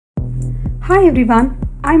Hi everyone,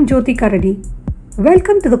 I'm Jyoti Karadi.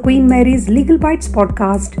 Welcome to the Queen Mary's Legal Bytes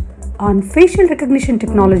podcast on facial recognition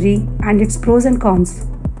technology and its pros and cons.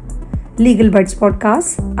 Legal Bytes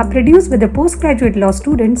podcasts are produced with the postgraduate law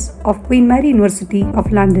students of Queen Mary University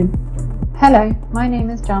of London. Hello, my name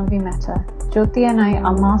is Janvi Mehta. Jyoti and I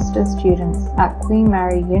are master's students at Queen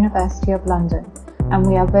Mary University of London, and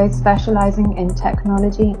we are both specializing in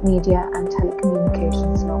technology, media, and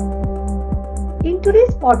telecommunications law. In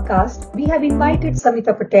today's podcast, we have invited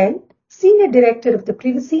Samita Patel, Senior Director of the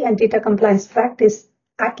Privacy and Data Compliance Practice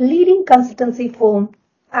at leading consultancy firm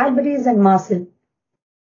Alvarez & Marsal.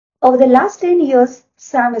 Over the last 10 years,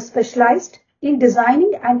 Sam has specialized in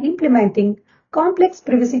designing and implementing complex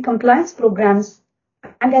privacy compliance programs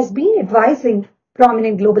and has been advising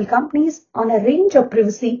prominent global companies on a range of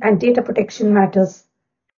privacy and data protection matters.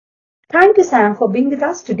 Thank you, Sam, for being with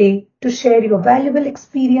us today to share your valuable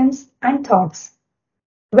experience and thoughts.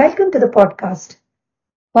 Welcome to the podcast.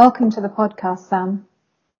 Welcome to the podcast, Sam.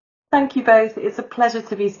 Thank you both. It's a pleasure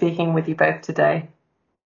to be speaking with you both today.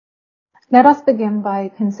 Let us begin by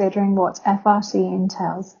considering what FRT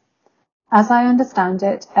entails. As I understand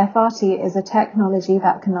it, FRT is a technology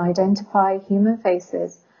that can identify human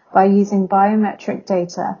faces by using biometric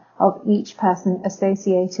data of each person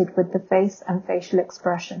associated with the face and facial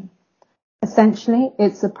expression. Essentially,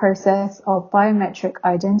 it's a process of biometric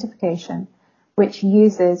identification which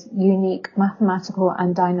uses unique mathematical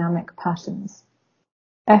and dynamic patterns.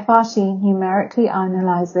 FRT numerically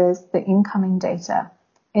analyzes the incoming data,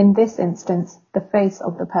 in this instance, the face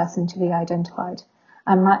of the person to be identified,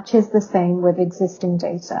 and matches the same with existing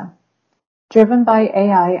data. Driven by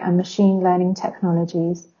AI and machine learning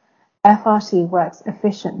technologies, FRT works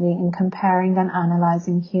efficiently in comparing and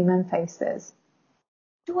analyzing human faces.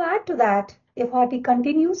 To add to that, FRT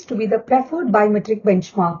continues to be the preferred biometric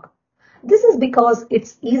benchmark. This is because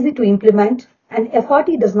it's easy to implement and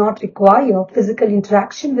FRT does not require physical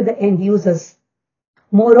interaction with the end users.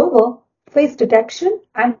 Moreover, face detection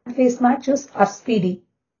and face matches are speedy.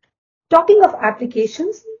 Talking of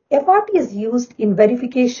applications, FRT is used in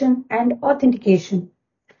verification and authentication.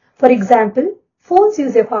 For example, phones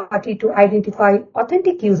use FRT to identify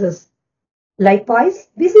authentic users. Likewise,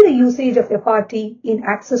 we see the usage of FRT in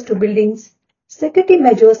access to buildings, security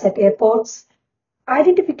measures at airports,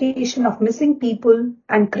 identification of missing people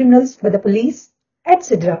and criminals by the police,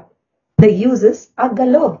 etc. The uses are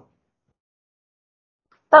galore.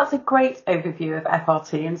 That's a great overview of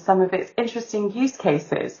FRT and some of its interesting use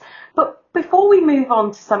cases. But before we move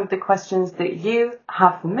on to some of the questions that you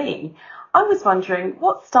have for me, I was wondering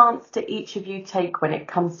what stance do each of you take when it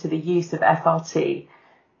comes to the use of FRT?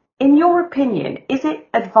 In your opinion, is it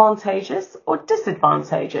advantageous or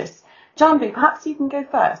disadvantageous? Janvi, perhaps you can go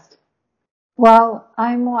first. Well,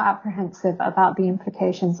 I'm more apprehensive about the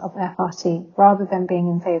implications of FRT rather than being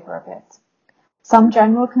in favour of it. Some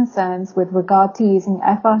general concerns with regard to using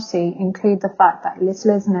FRT include the fact that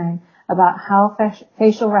little is known about how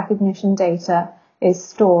facial recognition data is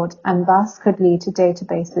stored and thus could lead to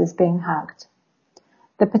databases being hacked.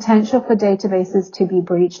 The potential for databases to be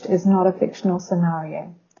breached is not a fictional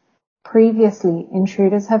scenario. Previously,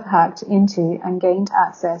 intruders have hacked into and gained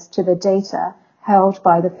access to the data held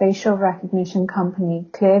by the facial recognition company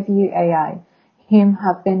Clearview AI, whom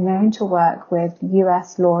have been known to work with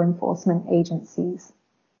US law enforcement agencies.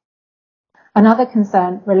 Another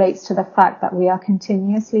concern relates to the fact that we are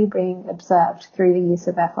continuously being observed through the use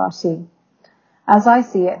of FRT. As I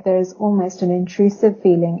see it, there is almost an intrusive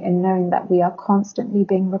feeling in knowing that we are constantly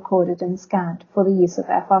being recorded and scanned for the use of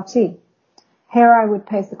FRT. Here I would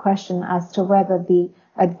pose the question as to whether the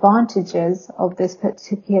advantages of this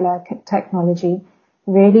particular technology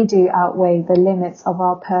really do outweigh the limits of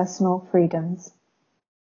our personal freedoms.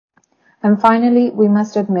 And finally, we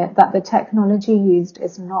must admit that the technology used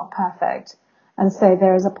is not perfect, and so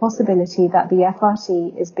there is a possibility that the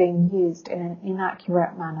FRT is being used in an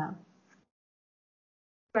inaccurate manner.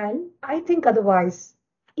 Well, I think otherwise.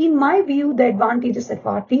 In my view, the advantages of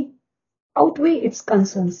FRT outweigh its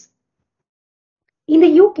concerns. In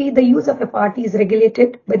the UK, the use of FRT is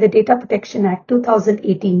regulated by the Data Protection Act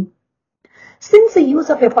 2018. Since the use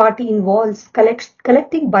of FRT involves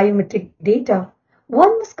collecting biometric data,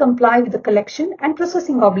 one must comply with the collection and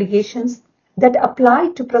processing obligations that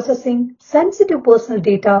apply to processing sensitive personal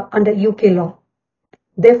data under UK law.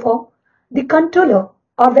 Therefore, the controller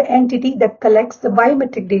or the entity that collects the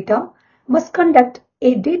biometric data must conduct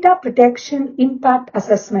a Data Protection Impact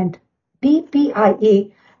Assessment,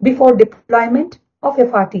 DPIA, before deployment of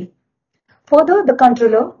FRT. Further, the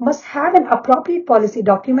controller must have an appropriate policy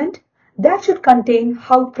document that should contain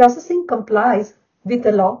how processing complies with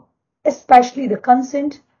the law, especially the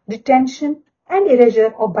consent retention, and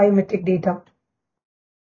erasure of biometric data.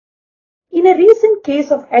 In a recent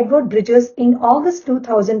case of Edward Bridges in August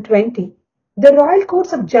 2020, the Royal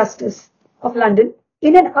Courts of Justice of London,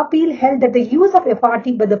 in an appeal, held that the use of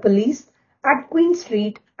FRT by the police at Queen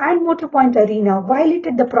Street and Motorpoint Arena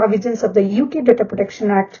violated the provisions of the UK Data Protection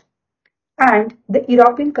Act and the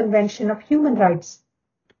European Convention of Human Rights.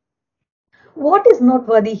 What is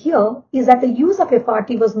noteworthy here is that the use of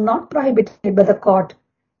FRT was not prohibited by the court.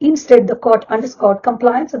 Instead, the court underscored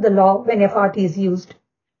compliance with the law when FRT is used.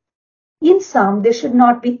 In sum, there should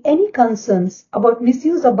not be any concerns about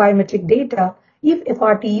misuse of biometric data if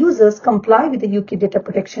FRT users comply with the UK Data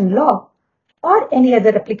Protection Law or any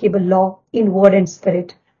other applicable law in word and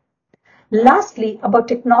spirit. Lastly, about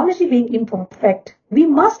technology being imperfect, we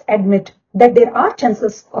must admit that there are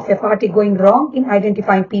chances of FRT going wrong in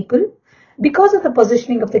identifying people because of the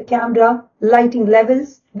positioning of the camera, lighting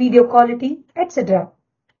levels, video quality, etc.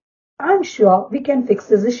 I'm sure we can fix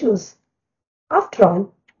these issues. After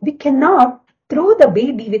all, we cannot throw the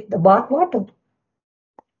baby with the bathwater.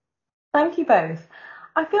 Thank you both.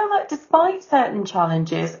 I feel that despite certain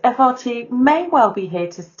challenges, FRT may well be here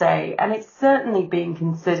to stay, and it's certainly being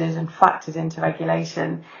considered and factored into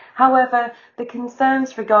regulation. However, the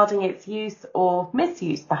concerns regarding its use or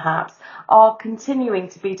misuse, perhaps, are continuing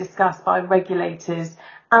to be discussed by regulators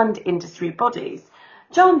and industry bodies.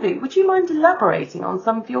 Janvu, would you mind elaborating on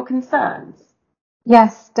some of your concerns?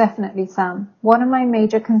 Yes, definitely, Sam. One of my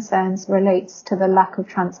major concerns relates to the lack of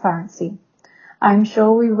transparency. I'm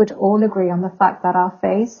sure we would all agree on the fact that our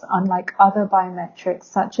face, unlike other biometrics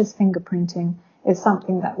such as fingerprinting, is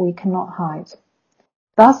something that we cannot hide.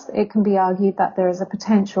 Thus, it can be argued that there is a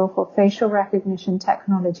potential for facial recognition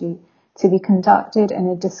technology to be conducted in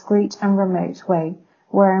a discreet and remote way,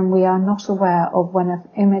 wherein we are not aware of when an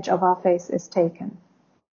image of our face is taken.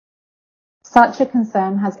 Such a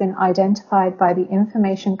concern has been identified by the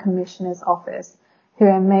Information Commissioner's Office, who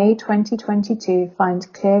in May 2022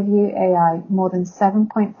 fined Clearview AI more than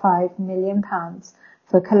 £7.5 million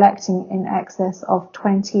for collecting in excess of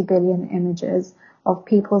 20 billion images of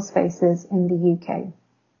people's faces in the UK.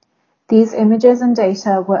 These images and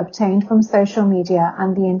data were obtained from social media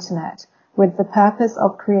and the internet with the purpose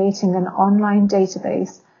of creating an online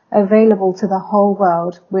database available to the whole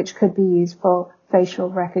world which could be used for facial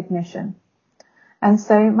recognition. And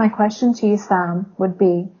so my question to you, Sam, would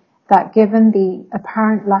be that given the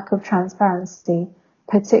apparent lack of transparency,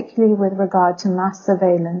 particularly with regard to mass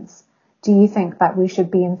surveillance, do you think that we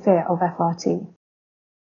should be in fear of FRT?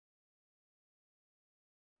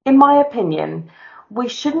 In my opinion, we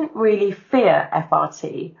shouldn't really fear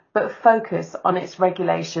FRT, but focus on its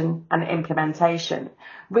regulation and implementation.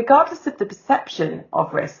 Regardless of the perception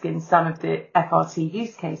of risk in some of the FRT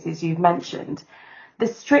use cases you've mentioned, the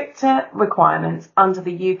stricter requirements under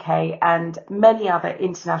the UK and many other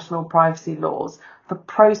international privacy laws for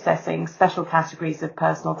processing special categories of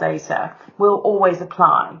personal data will always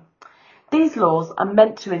apply. These laws are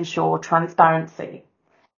meant to ensure transparency.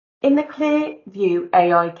 In the Clearview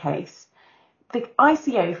AI case, the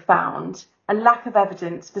ICO found a lack of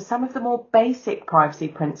evidence for some of the more basic privacy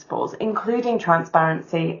principles, including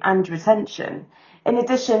transparency and retention. In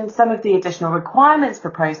addition, some of the additional requirements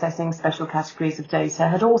for processing special categories of data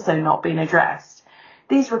had also not been addressed.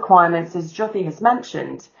 These requirements, as Jyoti has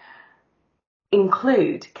mentioned,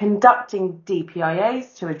 include conducting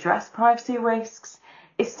DPIAs to address privacy risks,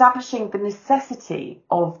 establishing the necessity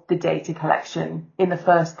of the data collection in the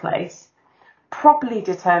first place, properly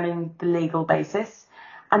determining the legal basis,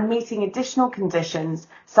 and meeting additional conditions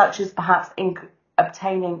such as perhaps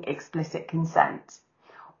obtaining explicit consent.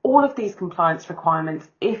 All of these compliance requirements,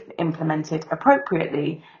 if implemented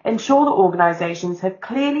appropriately, ensure that organisations have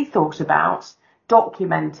clearly thought about,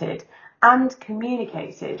 documented, and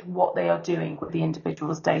communicated what they are doing with the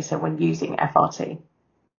individual's data when using FRT.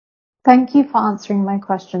 Thank you for answering my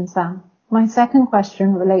question, Sam. My second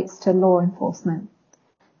question relates to law enforcement.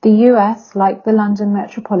 The US, like the London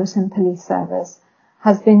Metropolitan Police Service,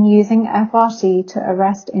 has been using FRT to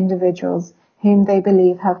arrest individuals whom they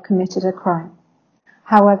believe have committed a crime.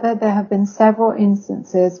 However, there have been several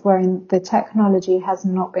instances wherein the technology has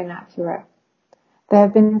not been accurate. There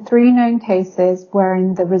have been 3 known cases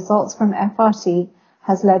wherein the results from FRT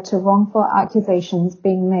has led to wrongful accusations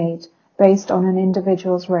being made based on an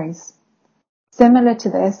individual's race. Similar to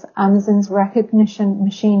this, Amazon's recognition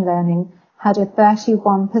machine learning had a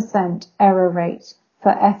 31% error rate for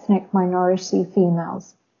ethnic minority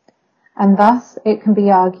females. And thus, it can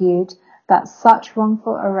be argued that such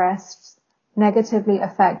wrongful arrests negatively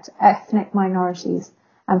affect ethnic minorities,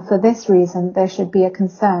 and for this reason there should be a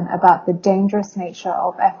concern about the dangerous nature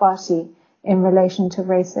of FRT in relation to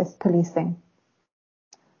racist policing.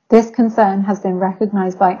 This concern has been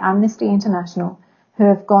recognised by Amnesty International, who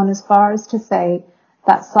have gone as far as to say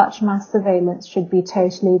that such mass surveillance should be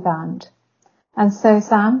totally banned. And so,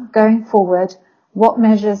 Sam, going forward, what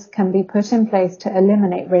measures can be put in place to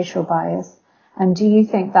eliminate racial bias? And do you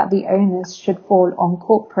think that the onus should fall on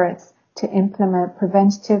corporates to implement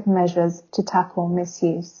preventative measures to tackle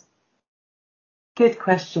misuse? Good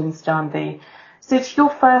question, Stanley. So to your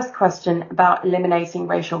first question about eliminating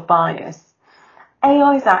racial bias,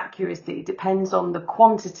 AI's accuracy depends on the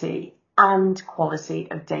quantity and quality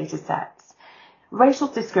of data sets. Racial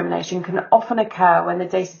discrimination can often occur when the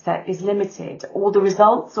data set is limited or the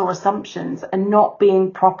results or assumptions are not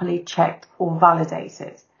being properly checked or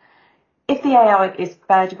validated. If the AI is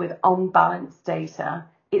fed with unbalanced data,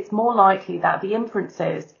 it's more likely that the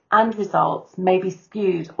inferences and results may be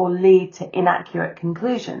skewed or lead to inaccurate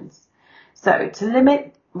conclusions. So to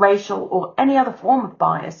limit racial or any other form of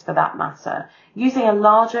bias for that matter, using a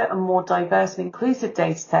larger and more diverse and inclusive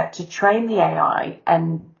data set to train the AI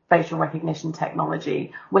and facial recognition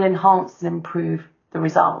technology will enhance and improve the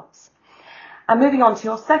results. And moving on to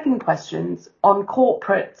your second questions on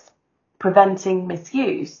corporates preventing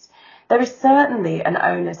misuse, there is certainly an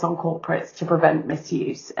onus on corporates to prevent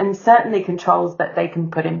misuse and certainly controls that they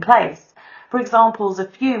can put in place. For examples, a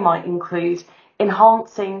few might include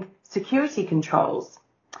enhancing security controls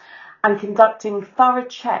and conducting thorough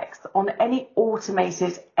checks on any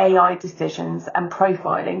automated AI decisions and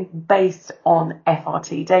profiling based on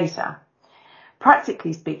FRT data.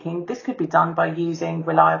 Practically speaking, this could be done by using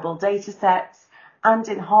reliable data sets and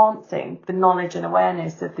enhancing the knowledge and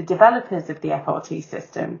awareness of the developers of the FRT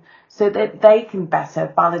system so that they can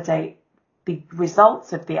better validate the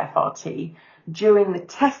results of the FRT during the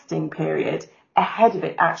testing period ahead of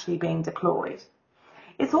it actually being deployed.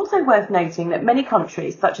 It's also worth noting that many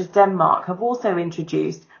countries, such as Denmark, have also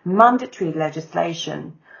introduced mandatory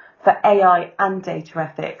legislation for AI and data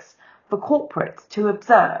ethics for corporates to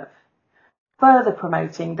observe, further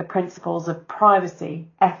promoting the principles of privacy,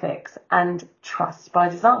 ethics, and trust by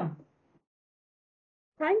design.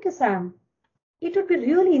 Thank you, Sam. It would be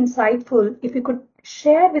really insightful if you could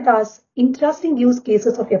share with us interesting use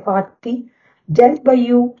cases of FRT dealt by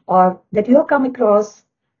you or that you have come across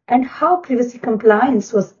and how privacy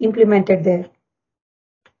compliance was implemented there.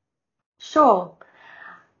 Sure.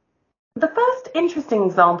 The first interesting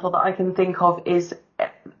example that I can think of is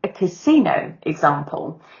a casino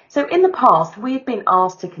example. So in the past, we've been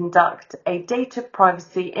asked to conduct a data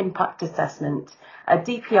privacy impact assessment, a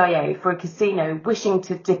DPIA, for a casino wishing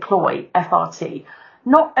to deploy FRT,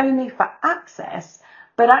 not only for access,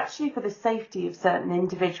 but actually for the safety of certain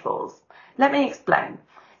individuals. Let me explain.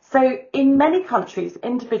 So in many countries,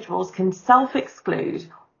 individuals can self-exclude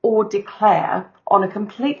or declare on a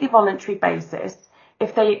completely voluntary basis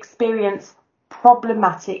if they experience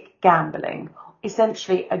problematic gambling,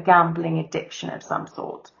 essentially a gambling addiction of some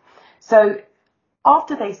sort. So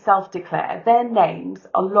after they self-declare, their names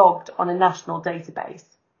are logged on a national database.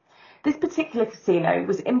 This particular casino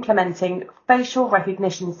was implementing facial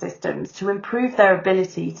recognition systems to improve their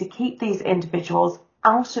ability to keep these individuals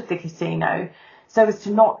out of the casino so as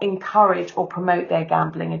to not encourage or promote their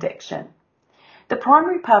gambling addiction. The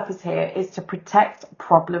primary purpose here is to protect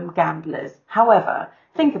problem gamblers. However,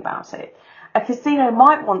 think about it. A casino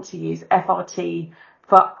might want to use FRT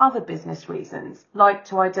for other business reasons, like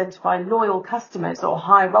to identify loyal customers or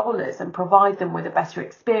high rollers and provide them with a better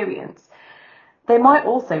experience. They might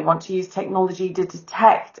also want to use technology to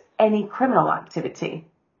detect any criminal activity.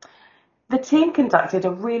 The team conducted a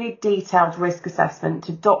really detailed risk assessment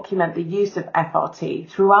to document the use of FRT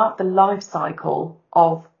throughout the life cycle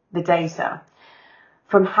of the data,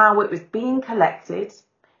 from how it was being collected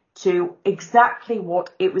to exactly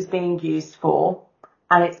what it was being used for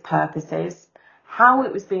and its purposes, how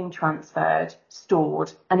it was being transferred,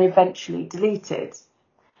 stored, and eventually deleted.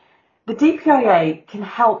 The DPIA can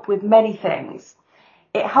help with many things.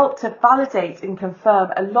 It helped to validate and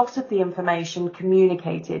confirm a lot of the information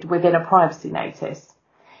communicated within a privacy notice.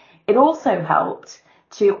 It also helped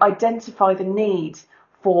to identify the need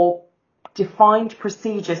for defined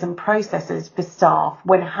procedures and processes for staff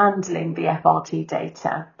when handling the FRT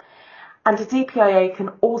data. And a DPIA can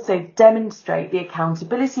also demonstrate the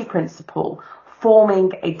accountability principle,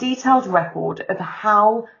 forming a detailed record of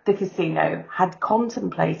how the casino had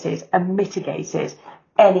contemplated and mitigated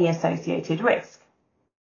any associated risk.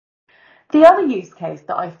 The other use case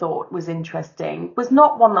that I thought was interesting was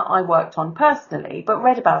not one that I worked on personally, but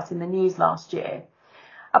read about in the news last year.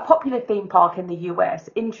 A popular theme park in the US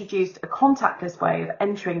introduced a contactless way of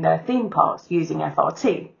entering their theme parks using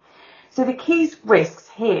FRT. So the key risks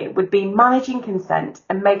here would be managing consent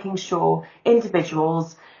and making sure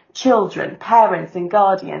individuals, children, parents and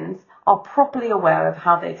guardians are properly aware of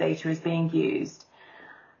how their data is being used.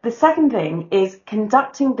 The second thing is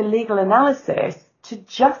conducting the legal analysis to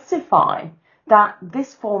justify that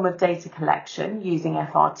this form of data collection using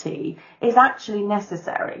FRT is actually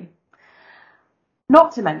necessary.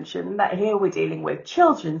 Not to mention that here we're dealing with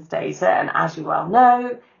children's data, and as you well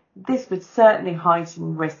know, this would certainly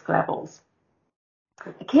heighten risk levels.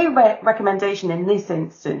 A key recommendation in this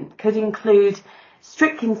instance could include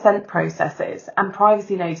strict consent processes and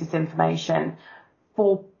privacy notice information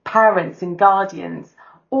for parents and guardians,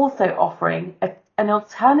 also offering an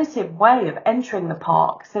alternative way of entering the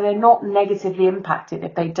park so they're not negatively impacted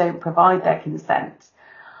if they don't provide their consent.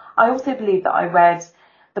 I also believe that I read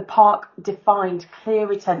the park defined clear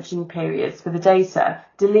retention periods for the data,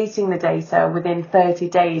 deleting the data within 30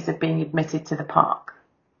 days of being admitted to the park.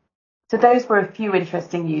 So those were a few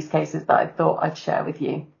interesting use cases that I thought I'd share with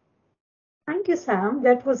you. Thank you, Sam.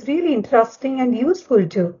 That was really interesting and useful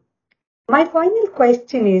too. My final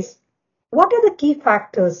question is, what are the key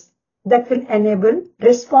factors that will enable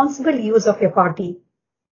responsible use of FRT?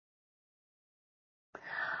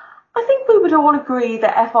 I think we would all agree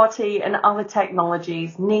that FRT and other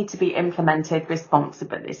technologies need to be implemented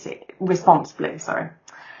responsibly.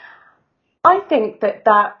 I think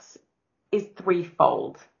that is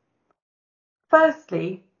threefold.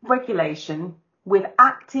 Firstly, regulation with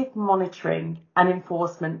active monitoring and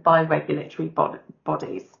enforcement by regulatory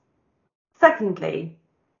bodies. Secondly,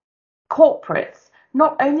 corporates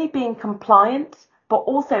not only being compliant, but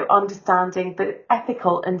also understanding the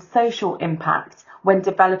ethical and social impact when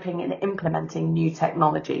developing and implementing new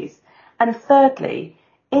technologies. And thirdly,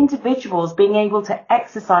 individuals being able to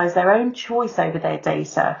exercise their own choice over their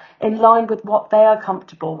data in line with what they are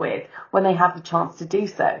comfortable with when they have the chance to do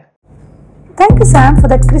so. Thank you, Sam, for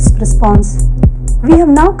that crisp response. We have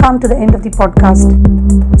now come to the end of the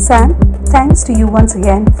podcast. Sam, thanks to you once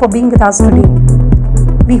again for being with us today.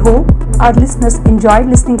 We hope our listeners enjoyed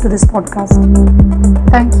listening to this podcast.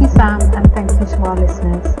 Thank you, Sam, and thank you to our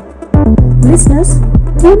listeners. Listeners,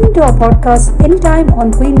 tune into our podcast anytime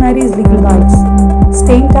on Queen Mary's Legal Vibes.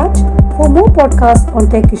 Stay in touch for more podcasts on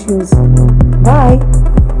tech issues.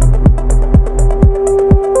 Bye.